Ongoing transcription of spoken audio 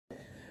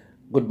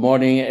Good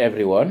morning,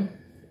 everyone.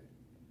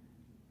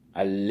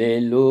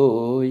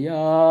 Alleluia,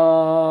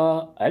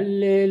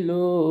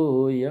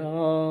 Alleluia,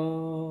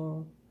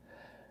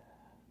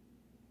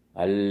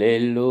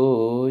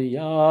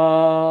 Alleluia,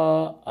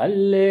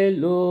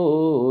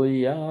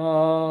 Alleluia.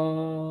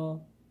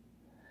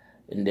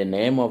 In the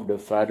name of the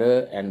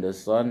Father, and the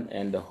Son,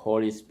 and the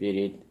Holy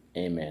Spirit,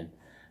 amen.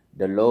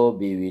 The Lord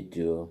be with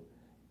you,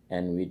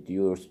 and with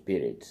your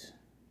spirit.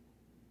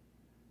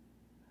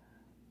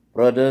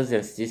 Brothers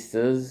and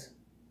sisters,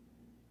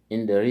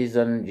 in the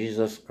risen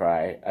Jesus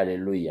Christ,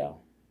 Alleluia.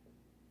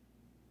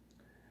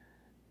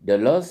 The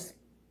loss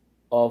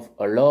of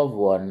a loved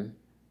one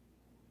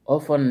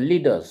often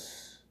leads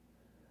us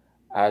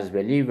as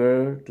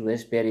believers to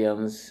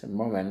experience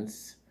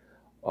moments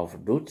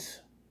of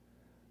doubt,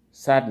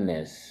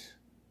 sadness,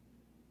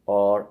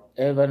 or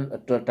even a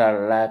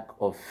total lack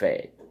of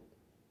faith.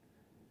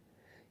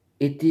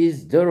 It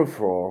is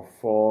therefore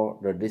for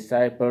the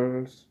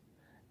disciples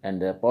and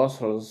the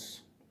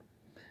apostles,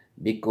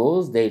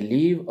 because they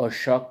live a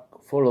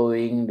shock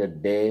following the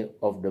day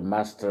of the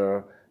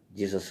Master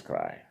Jesus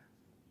Christ.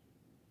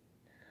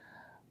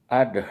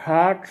 At the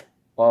heart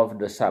of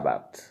the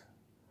Sabbath,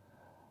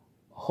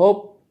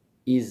 hope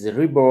is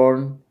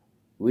reborn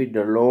with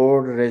the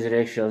Lord's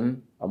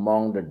resurrection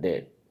among the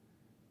dead.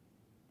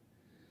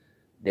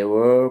 They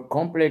were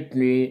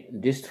completely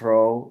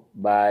destroyed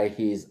by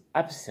his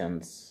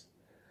absence,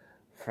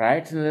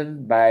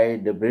 frightened by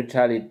the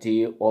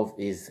brutality of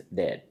his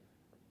death.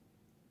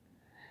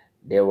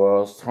 They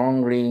were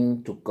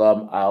struggling to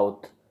come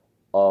out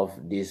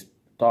of this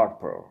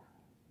torpor.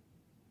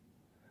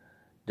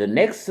 The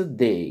next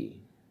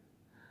day,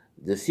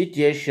 the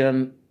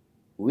situation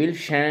will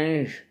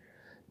change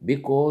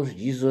because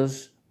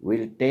Jesus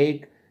will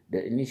take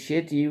the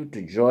initiative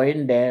to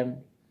join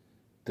them,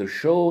 to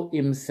show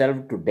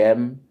himself to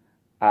them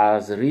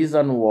as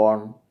risen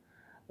one,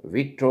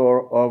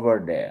 victor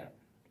over them.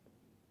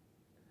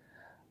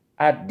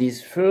 At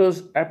this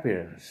first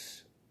appearance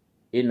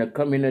in a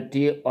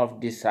community of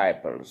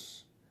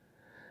disciples,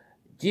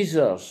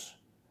 Jesus,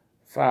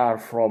 far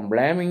from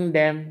blaming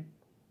them,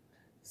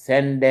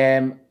 sent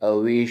them a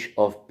wish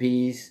of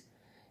peace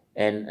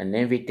and an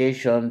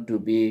invitation to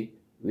be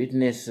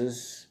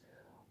witnesses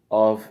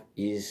of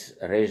his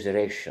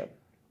resurrection.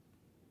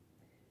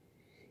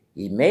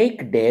 He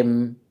made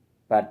them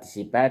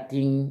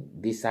participating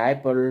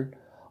disciples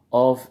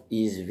of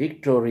his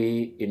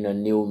victory in a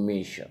new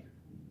mission.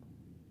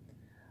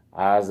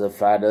 As the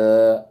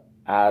Father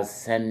has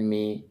sent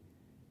me,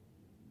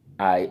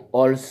 I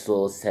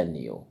also send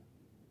you.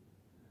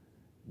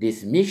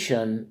 This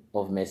mission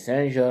of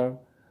messenger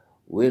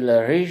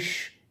will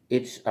reach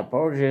its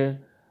apogee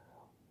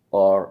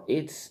or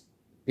its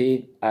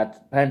peak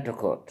at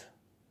Pentecost,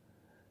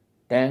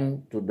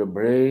 thanks to the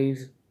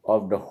breath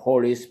of the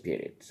Holy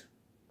Spirit.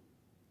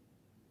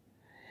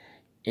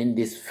 In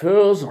this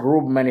first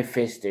group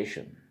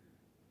manifestation,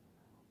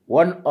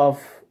 one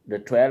of the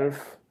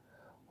 12,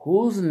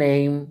 whose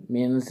name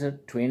means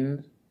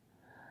twin,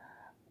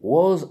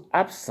 was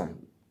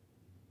absent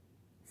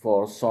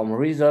for some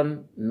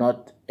reason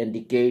not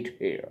indicated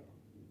here.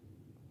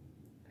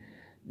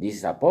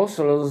 This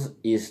apostle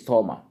is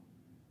Thomas.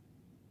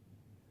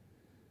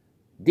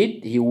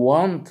 Did he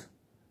want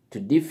to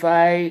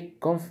defy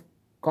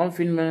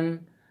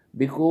confinement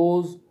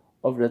because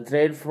of the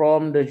threat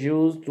from the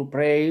Jews to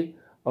prey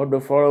on the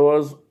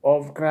followers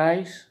of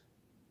Christ?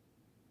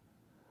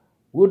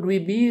 Would we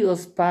be a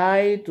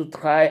spy to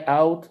try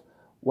out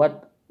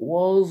what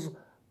was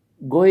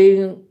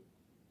going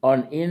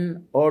on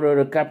in order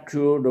to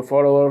capture the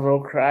followers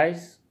of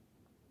Christ?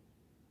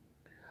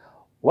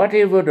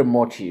 Whatever the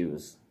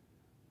motives,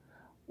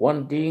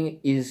 one thing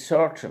is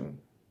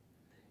certain: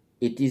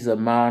 it is a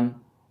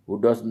man who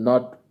does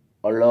not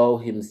allow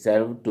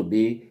himself to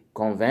be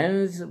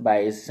convinced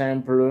by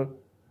simple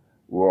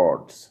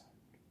words.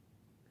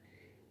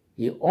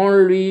 He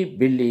only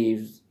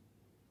believes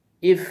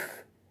if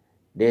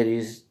there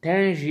is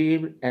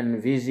tangible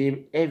and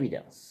visible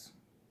evidence.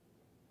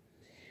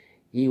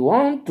 He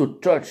wants to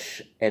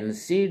touch and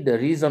see the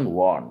risen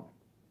one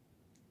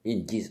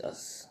in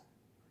Jesus.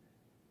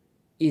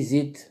 Is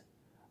it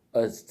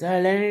a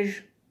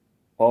challenge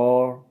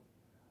or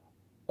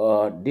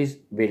a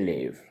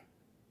disbelief?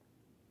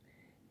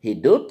 He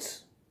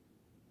doubts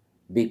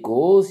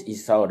because he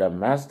saw the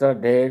Master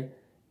dead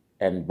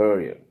and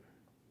buried.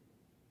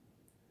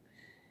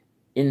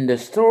 In the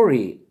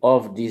story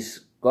of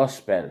this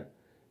gospel,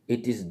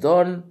 it is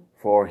done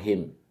for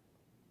him.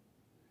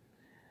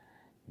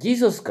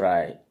 Jesus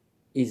Christ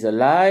is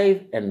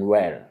alive and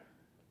well.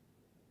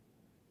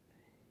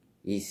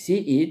 He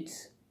sees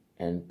it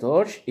and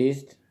touches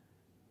it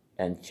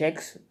and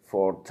checks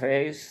for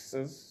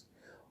traces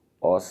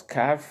or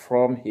scars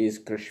from his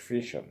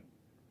crucifixion.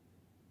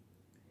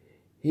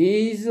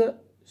 His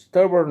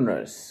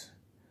stubbornness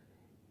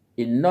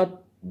in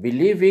not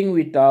believing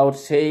without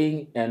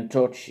saying and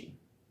touching.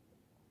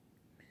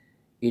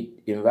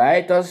 It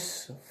invites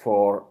us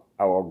for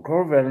our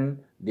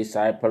governed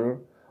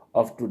disciple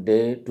of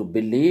today to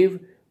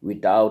believe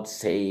without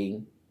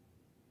saying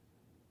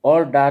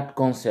all that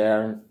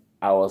concern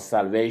our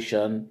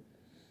salvation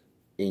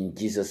in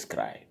Jesus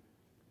Christ.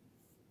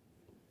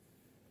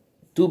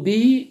 To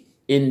be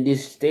in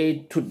this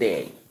state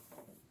today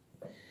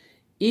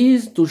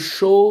is to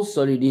show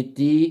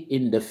solidity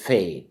in the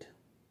faith.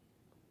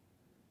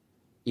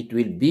 It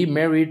will be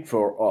merit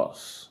for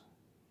us.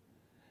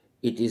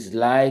 It is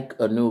like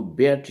a new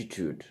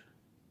beatitude.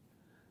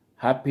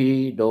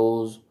 Happy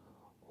those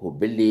who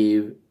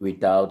believe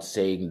without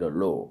saying the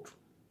Lord.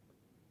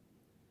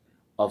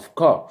 Of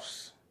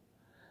course,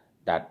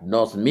 that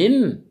does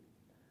mean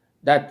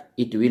that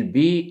it will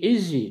be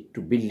easy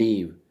to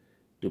believe,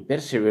 to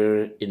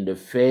persevere in the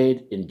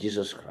faith in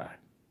Jesus Christ.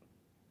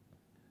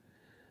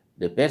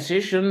 The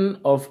persecution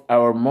of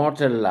our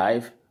mortal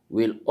life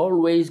will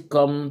always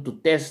come to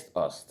test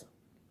us.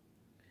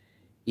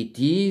 It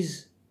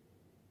is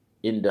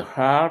in the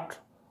heart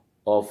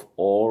of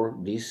all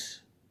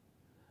this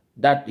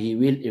that he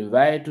will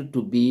invite you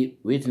to be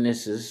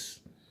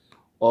witnesses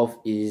of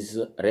his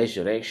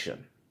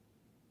resurrection.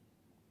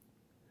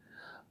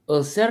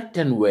 A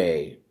certain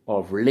way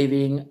of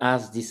living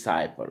as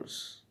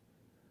disciples,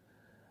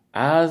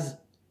 as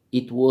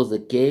it was the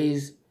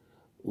case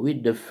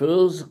with the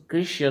first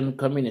Christian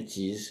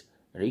communities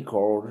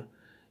recorded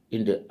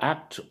in the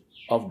Acts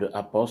of the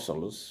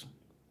Apostles,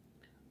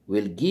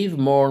 will give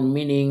more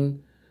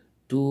meaning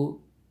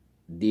to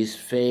this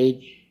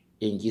faith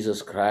in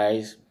Jesus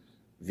Christ,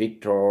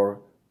 victor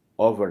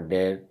over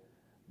death,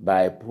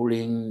 by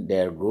pulling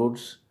their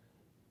goods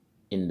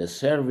in the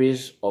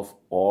service of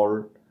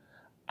all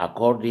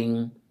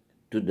according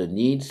to the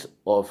needs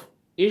of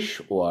each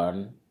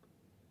one.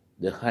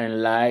 The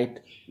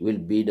highlight will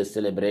be the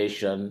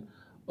celebration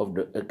of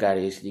the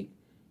Eucharistic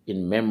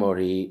in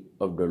memory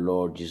of the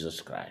Lord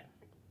Jesus Christ.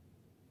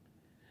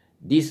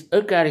 This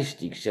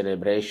Eucharistic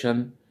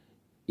celebration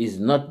is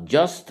not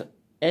just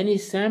any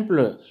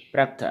simple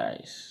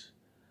practice,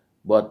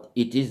 but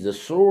it is the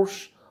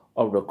source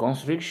of the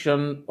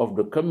construction of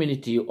the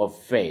community of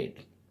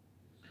faith,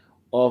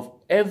 of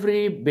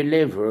every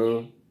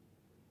believer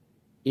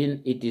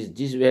in its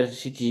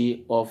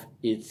diversity of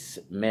its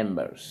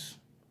members.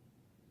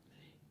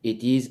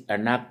 It is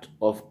an act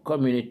of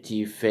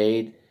community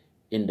faith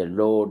in the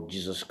Lord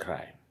Jesus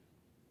Christ.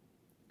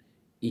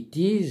 It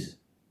is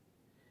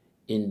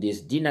in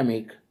this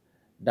dynamic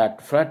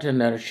that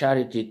fraternal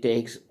charity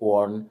takes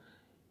on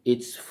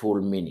its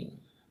full meaning.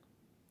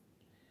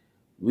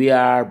 We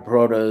are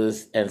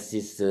brothers and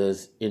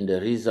sisters in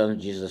the risen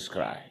Jesus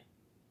Christ.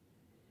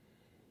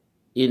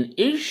 In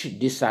each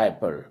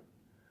disciple,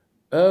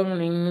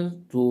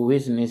 yearning to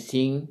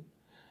witnessing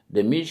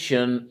the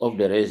mission of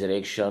the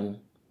resurrection,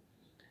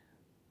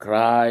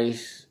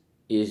 Christ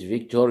is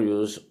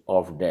victorious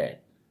of death.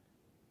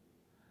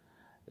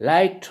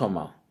 Like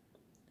Thomas,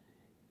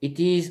 it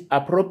is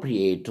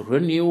appropriate to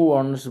renew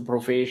one's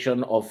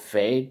profession of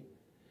faith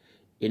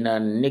in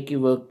an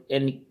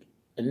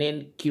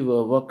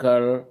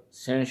unequivocal,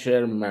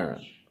 sincere manner.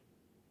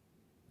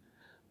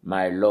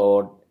 My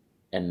Lord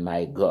and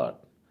my God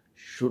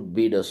should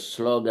be the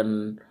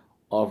slogan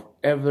of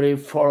every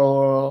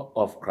follower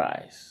of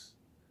Christ.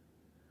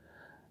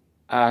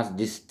 At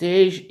this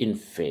stage in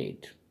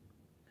faith,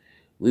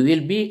 we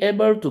will be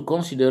able to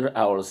consider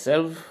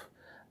ourselves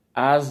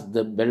as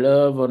the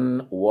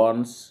beloved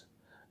ones,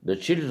 the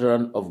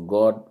children of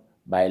God,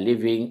 by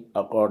living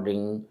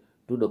according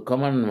to the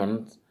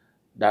commandments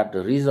that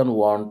the risen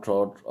one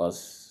taught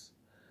us,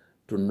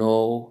 to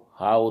know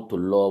how to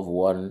love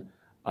one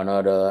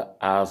another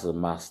as a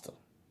master.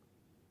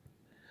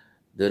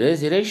 The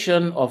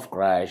resurrection of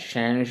Christ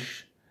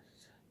changed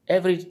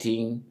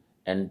everything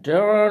and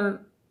turned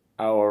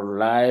our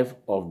life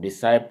of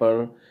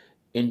disciple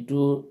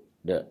into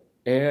the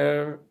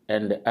air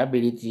and the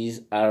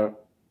abilities are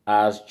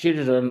as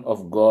children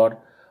of God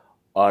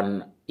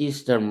on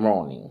Easter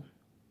morning.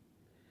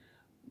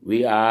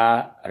 We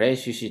are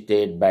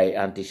resuscitated by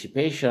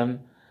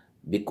anticipation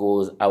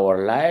because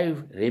our life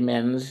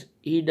remains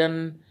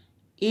hidden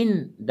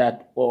in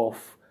that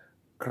of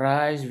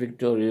Christ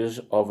victorious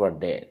over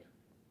death.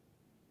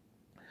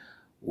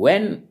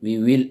 When we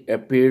will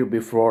appear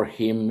before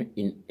him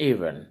in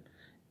heaven,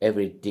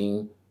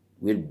 everything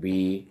will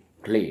be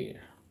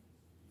clear.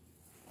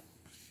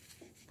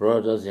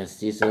 Brothers and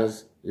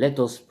sisters, let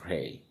us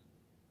pray.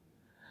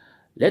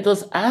 Let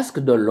us ask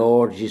the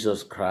Lord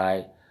Jesus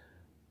Christ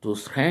to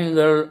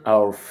strengthen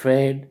our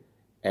faith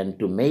and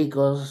to make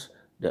us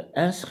the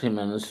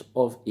instruments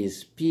of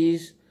his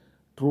peace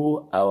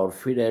through our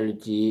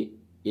fidelity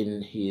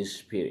in his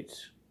Spirit.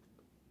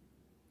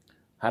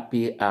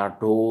 Happy are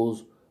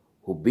those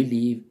who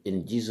believe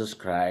in Jesus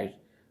Christ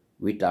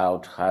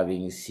without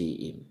having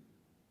seen him.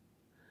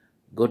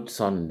 Good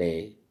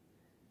Sunday.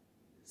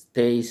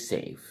 Stay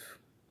safe.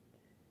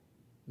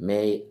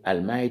 May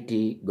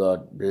Almighty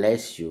God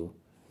bless you,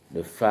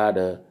 the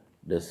Father,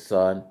 the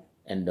Son,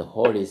 and the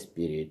Holy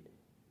Spirit.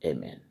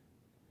 Amen.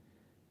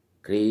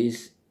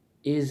 Christ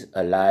is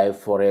alive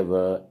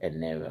forever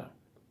and ever.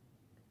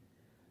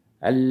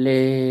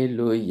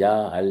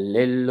 Alleluia,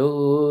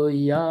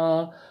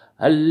 alleluia,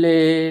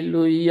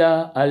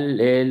 Alleluia,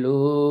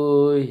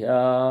 Alleluia.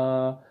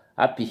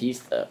 Happy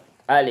Easter.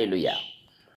 Hallelujah.